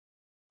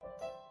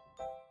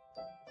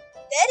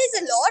There is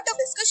a lot of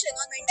discussion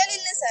on mental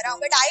illness around,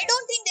 but I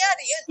don't think they are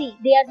real. See,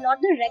 they are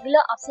not the regular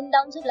ups and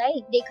downs of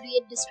life. They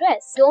create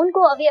distress, don't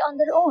go away on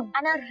their own,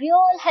 and are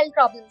real health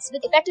problems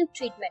with effective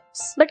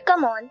treatments. But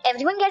come on,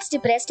 everyone gets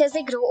depressed as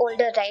they grow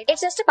older, right?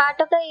 It's just a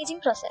part of the aging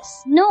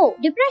process. No,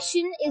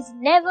 depression is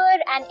never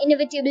an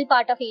inevitable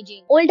part of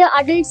aging. Older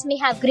adults may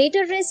have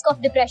greater risk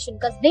of depression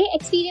because they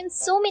experience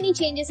so many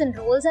changes in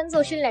roles and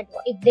social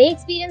networks. If they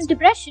experience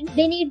depression,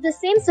 they need the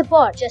same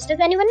support just as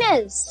anyone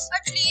else.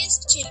 At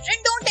least children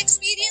don't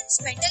experience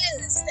mental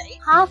illness, right?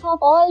 Half of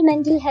all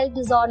mental health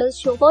disorders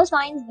show first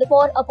signs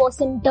before a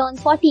person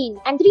turns 14,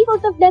 and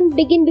 3/4 of them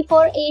begin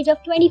before age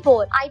of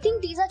 24. I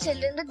think these are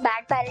children with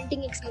bad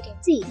parenting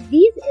experience. See,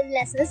 these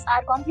illnesses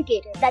are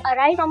complicated that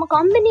arise from a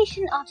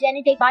combination of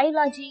genetic,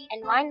 biology,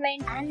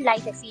 environment, and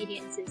life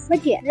experiences.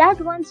 But yes,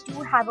 loved ones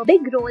do have a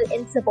big role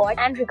in support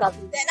and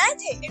recovery. Then I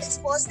think it is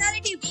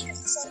personality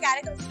weaknesses or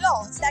character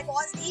flaws that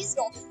cause these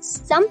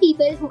problems. Some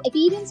people who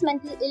experience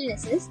mental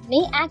illnesses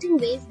may act in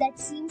ways that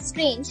seem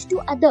strange to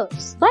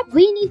others. But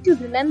we need to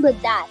remember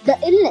that the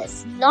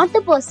illness, not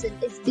the person,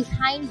 is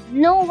behind.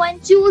 No one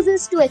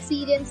chooses to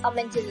experience a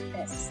mental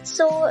illness.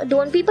 So,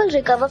 don't people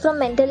recover from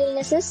mental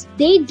illnesses?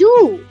 They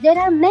do. There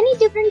are many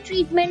different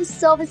treatments,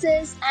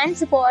 services, and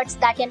supports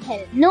that can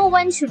help. No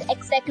one should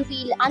expect to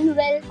feel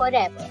unwell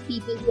forever.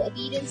 People who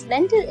experience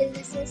mental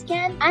illnesses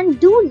can and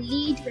do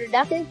lead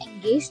productive,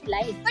 engaged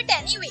life. But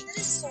anyway, there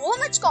is so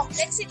much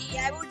complexity.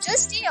 I would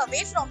just stay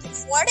away from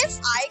this. What if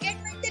I get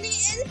mentally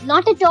ill?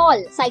 Not at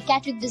all.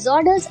 Psychiatric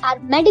disorders are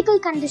medical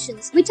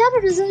conditions which are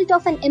a result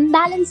of an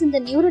imbalance in the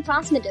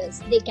neurotransmitters.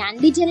 They can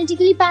be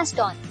genetically passed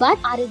on, but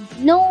are in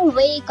no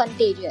way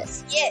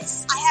contagious.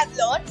 Yes, I have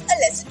learned a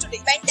lesson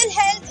today. Mental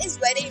health is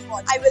very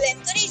important. I will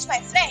encourage my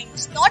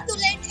friends not to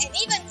let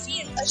anyone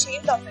feel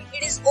ashamed of it.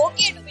 It is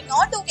okay to be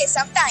not okay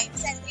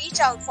sometimes and reach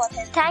out for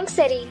help. Thanks,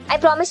 Serene. I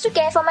promise to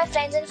care for my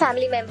friends and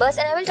family members,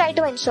 and I will try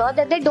to ensure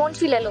that they don't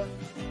feel alone.